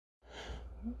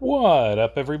What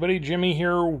up, everybody? Jimmy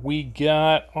here. We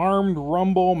got Armed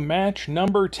Rumble match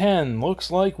number 10.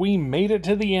 Looks like we made it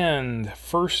to the end.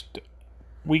 First,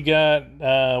 we got,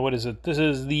 what is it? This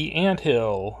is the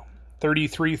Anthill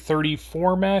 33-34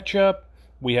 matchup.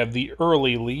 We have the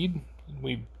early lead.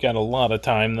 We've got a lot of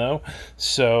time, though.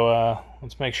 So,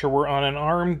 let's make sure we're on an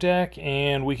arm deck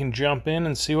and we can jump in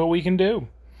and see what we can do.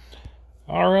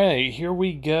 Alright, here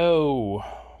we go.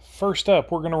 First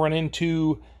up, we're going to run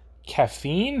into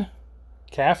Caffeine?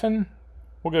 Caffeine?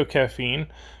 We'll go Caffeine.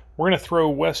 We're going to throw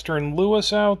Western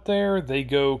Lewis out there. They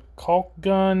go Caulk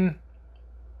Gun.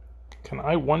 Can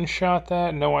I one-shot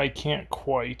that? No, I can't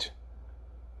quite.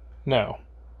 No.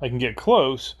 I can get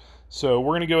close. So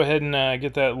we're going to go ahead and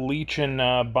get that Leech and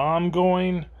Bomb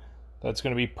going. That's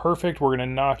going to be perfect. We're going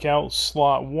to knock out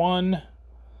slot 1.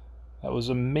 That was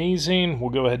amazing. We'll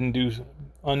go ahead and do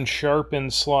Unsharp in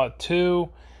slot 2.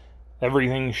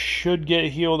 Everything should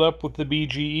get healed up with the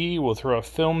BGE. We'll throw a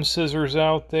Film Scissors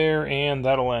out there, and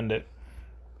that'll end it.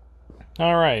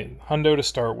 Alright, hundo to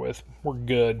start with. We're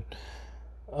good.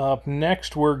 Up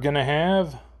next, we're going to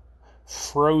have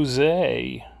Froze.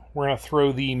 We're going to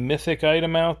throw the Mythic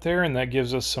item out there, and that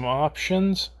gives us some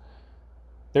options.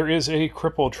 There is a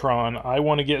Crippletron. I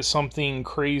want to get something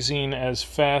crazing as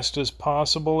fast as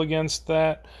possible against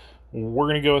that. We're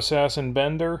going to go Assassin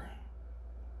Bender.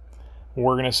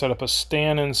 We're going to set up a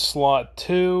stand in slot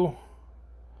 2.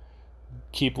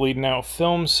 Keep leading out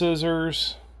Film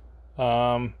Scissors.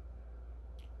 This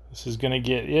is going to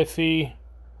get iffy.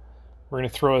 We're going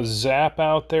to throw a Zap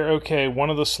out there. Okay, one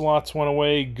of the slots went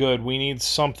away. Good. We need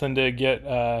something to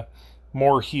get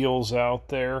more heals out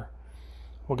there.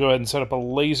 We'll go ahead and set up a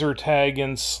Laser Tag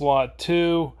in slot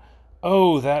 2.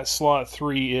 Oh, that slot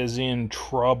 3 is in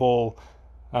trouble.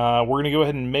 We're going to go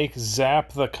ahead and make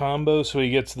Zap the combo so he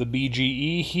gets the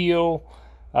BGE heal.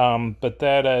 But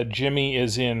that Jimmy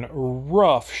is in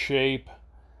rough shape.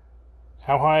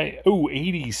 How high? Oh,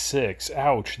 86.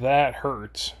 Ouch, that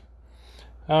hurts.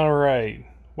 Alright.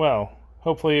 Well,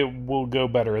 hopefully it will go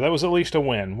better. That was at least a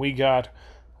win. We got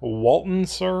Walton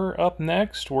Sir up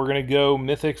next. We're going to go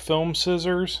Mythic Film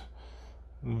Scissors.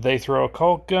 They throw a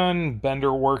Caulk Gun.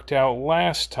 Bender worked out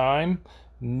last time.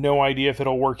 No idea if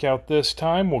it'll work out this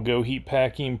time. We'll go Heat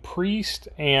Packing Priest,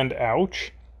 and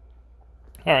ouch.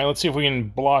 Alright, let's see if we can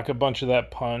block a bunch of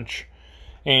that punch.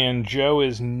 And Joe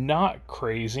is not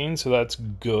crazing, so that's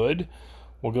good.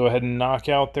 We'll go ahead and knock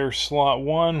out their slot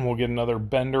 1. We'll get another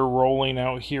Bender rolling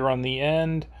out here on the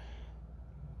end.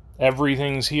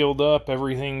 Everything's healed up.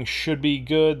 Everything should be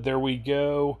good. There we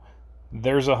go.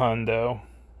 There's a hundo.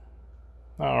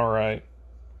 Alright.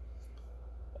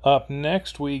 Up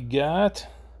next, we got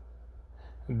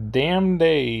Damn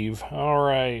Dave.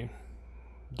 Alright.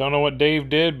 Don't know what Dave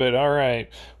did, but alright.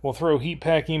 We'll throw Heat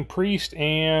Packing Priest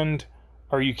and...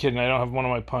 Are you kidding? I don't have one of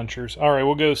my punchers. Alright,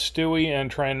 we'll go Stewie and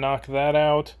try and knock that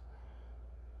out.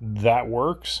 That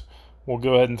works. We'll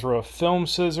go ahead and throw a Film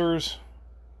Scissors.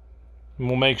 And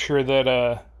we'll make sure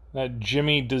that, that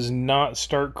Jimmy does not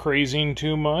start crazing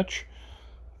too much.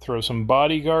 Throw some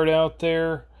Bodyguard out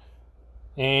there.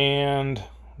 And...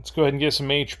 let's go ahead and get some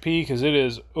HP because it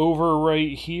is over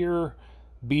right here.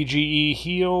 BGE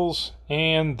heals,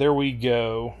 and there we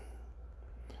go.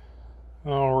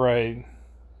 Alright.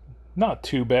 Not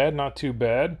too bad, not too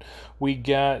bad. We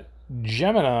got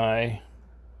Gemini.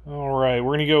 Alright,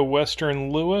 we're going to go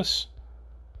Western Lewis.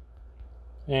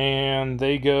 And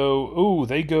they go... ooh,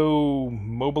 they go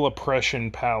Mobile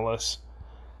Oppression Palace.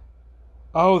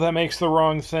 Oh, that makes the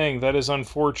wrong thing. That is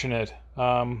unfortunate.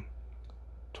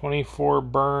 24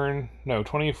 burn, no,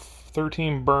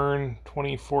 13 burn,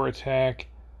 24 attack.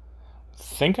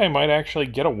 Think I might actually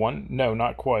get a 1. No,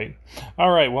 not quite.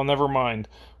 Alright, well, never mind.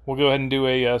 We'll go ahead and do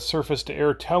a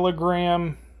surface-to-air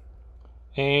telegram.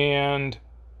 And...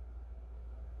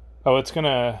 oh, it's going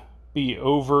to be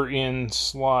over in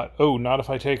slot... oh, not if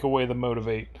I take away the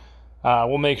Motivate.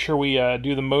 We'll make sure we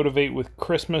do the Motivate with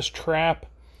Christmas Trap.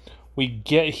 We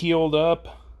get healed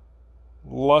up.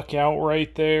 Luck out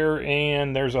right there,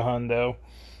 and there's a hundo.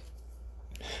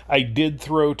 I did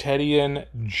throw Teddy in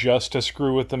just to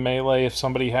screw with the melee if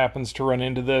somebody happens to run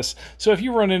into this. So if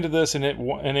you run into this and it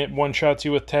one-shots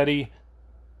you with Teddy,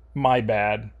 my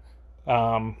bad.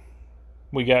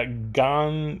 We got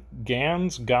Gans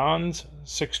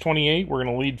 628. We're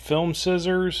going to lead Film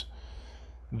Scissors.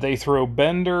 They throw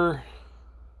Bender.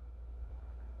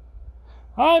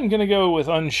 I'm going to go with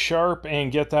Unsharp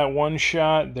and get that one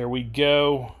shot. There we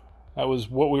go. That was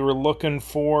what we were looking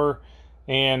for.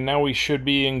 And now we should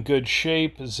be in good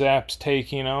shape. Zap's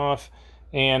taking off.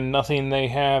 And nothing they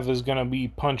have is going to be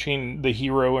punching the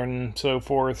hero and so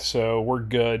forth. So we're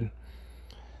good.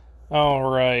 All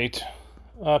right.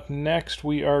 Up next,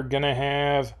 we are going to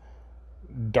have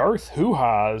Darth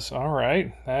Hoo-Ha's. All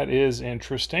right. That is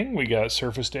interesting. We got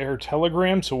surface-to-air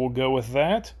telegram, so we'll go with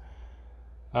that.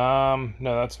 No,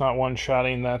 that's not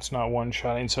one-shotting. That's not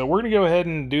one-shotting. So we're going to go ahead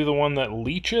and do the one that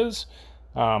leeches.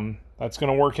 That's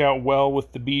going to work out well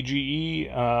with the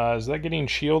BGE. Is that getting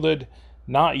shielded?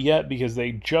 Not yet, because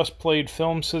they just played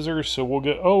Film Scissors, so we'll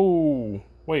go... Oh!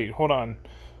 Wait, hold on.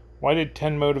 Why did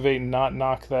 10 Motivate not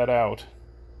knock that out?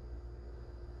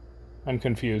 I'm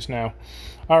confused now.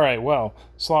 Alright, well,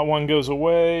 slot 1 goes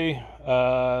away.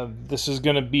 This is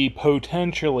going to be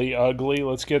potentially ugly.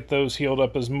 Let's get those healed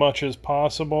up as much as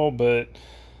possible, but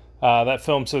that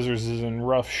Film Scissors is in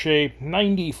rough shape.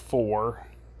 94.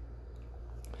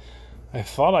 I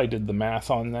thought I did the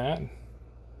math on that.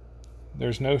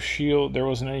 There's no shield. There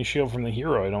wasn't any shield from the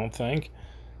hero, I don't think.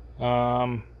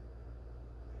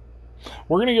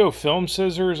 We're going to go Film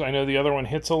Scissors. I know the other one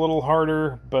hits a little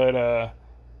harder, but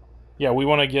yeah, we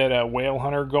want to get Whale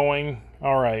Hunter going.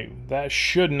 Alright, that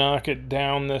should knock it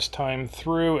down this time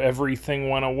through. Everything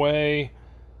went away.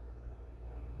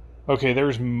 Okay,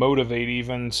 there's Motivate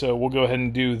even, so we'll go ahead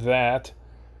and do that.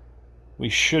 We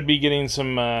should be getting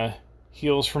some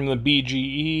heals from the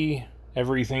BGE.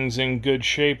 Everything's in good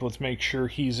shape. Let's make sure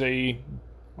he's a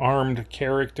armed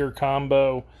character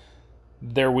combo.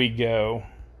 There we go.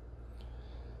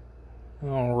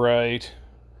 Alright.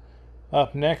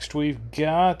 Up next we've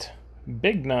got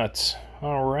Big Nuts.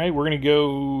 Alright, we're going to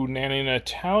go Nanny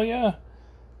Natalia.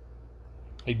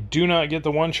 I do not get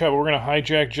the one shot, but we're going to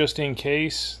hijack just in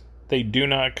case. They do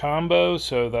not combo,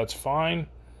 so that's fine.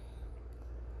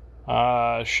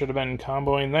 Should have been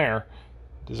comboing there.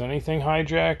 Does anything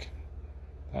hijack?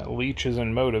 That leeches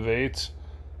and motivates.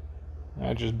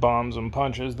 That just bombs and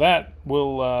punches. That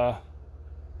will,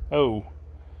 oh.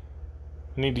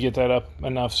 I need to get that up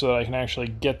enough so that I can actually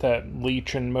get that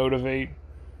leech and motivate.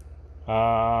 We're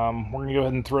going to go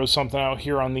ahead and throw something out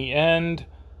here on the end.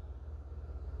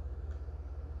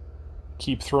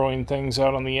 Keep throwing things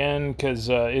out on the end because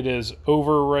it is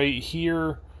over right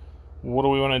here. What do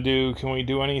we want to do? Can we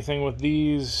do anything with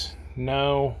these?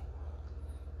 No.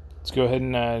 Let's go ahead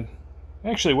and...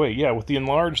 actually, wait, yeah, with the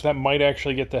enlarge, that might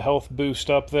actually get the health boost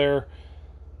up there.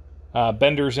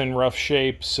 Bender's in rough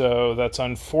shape, so that's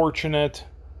unfortunate.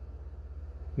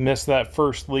 Missed that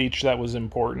first leech, that was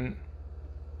important.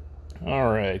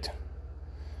 Alright.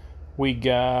 We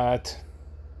got...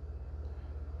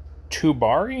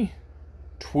 Tubari?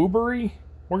 Twubery?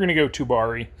 We're going to go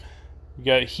Tubari. We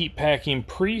got Heat Packing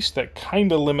Priest, that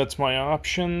kind of limits my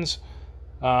options.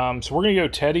 So we're going to go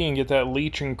Teddy and get that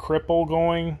leech and cripple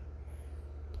going.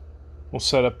 We'll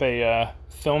set up a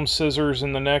Film Scissors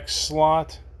in the next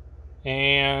slot.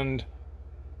 And,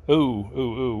 what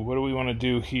do we want to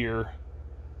do here?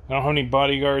 I don't have any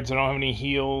bodyguards, I don't have any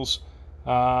heals.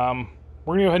 We're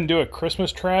going to go ahead and do a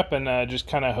Christmas Trap and just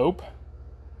kind of hope.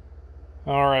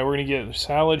 Alright, we're going to get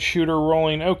Salad Shooter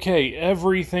rolling. Okay,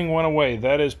 everything went away.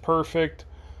 That is perfect.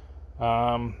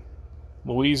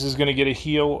 Louise is going to get a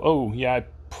heal. Oh, yeah, I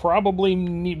probably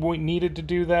needed to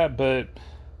do that, but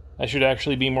I should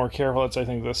actually be more careful. It's, I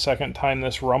think, the second time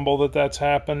this Rumble that's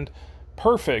happened.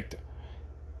 Perfect.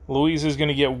 Louise is going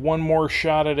to get one more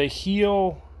shot at a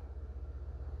heal.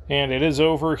 And it is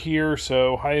over here,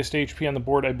 so highest HP on the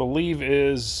board, I believe,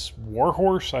 is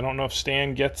Warhorse. I don't know if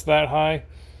Stan gets that high,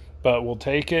 but we'll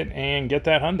take it and get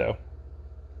that hundo.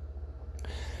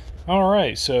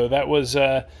 Alright, so that was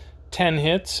 10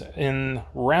 hits in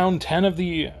round 10 of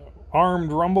the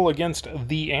Armed Rumble against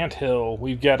the Anthill.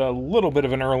 We've got a little bit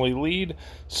of an early lead,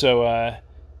 so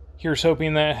here's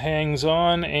hoping that hangs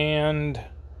on. And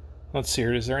let's see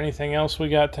here, is there anything else we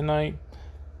got tonight?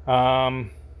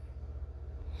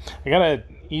 I got an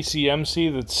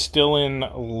ECMC that's still in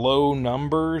low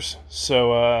numbers,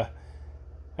 so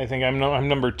I think I'm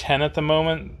number 10 at the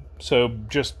moment, so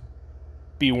just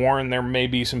be warned, there may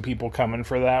be some people coming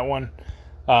for that one,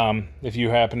 if you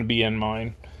happen to be in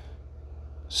mine.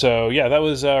 So yeah, that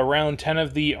was round 10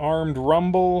 of the Armed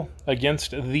Rumble against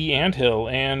the Anthill,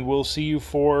 and we'll see you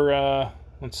for,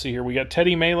 let's see here, we got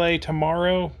Teddy Melee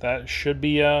tomorrow. That should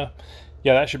be, yeah,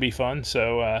 that should be fun,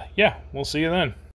 so yeah, we'll see you then.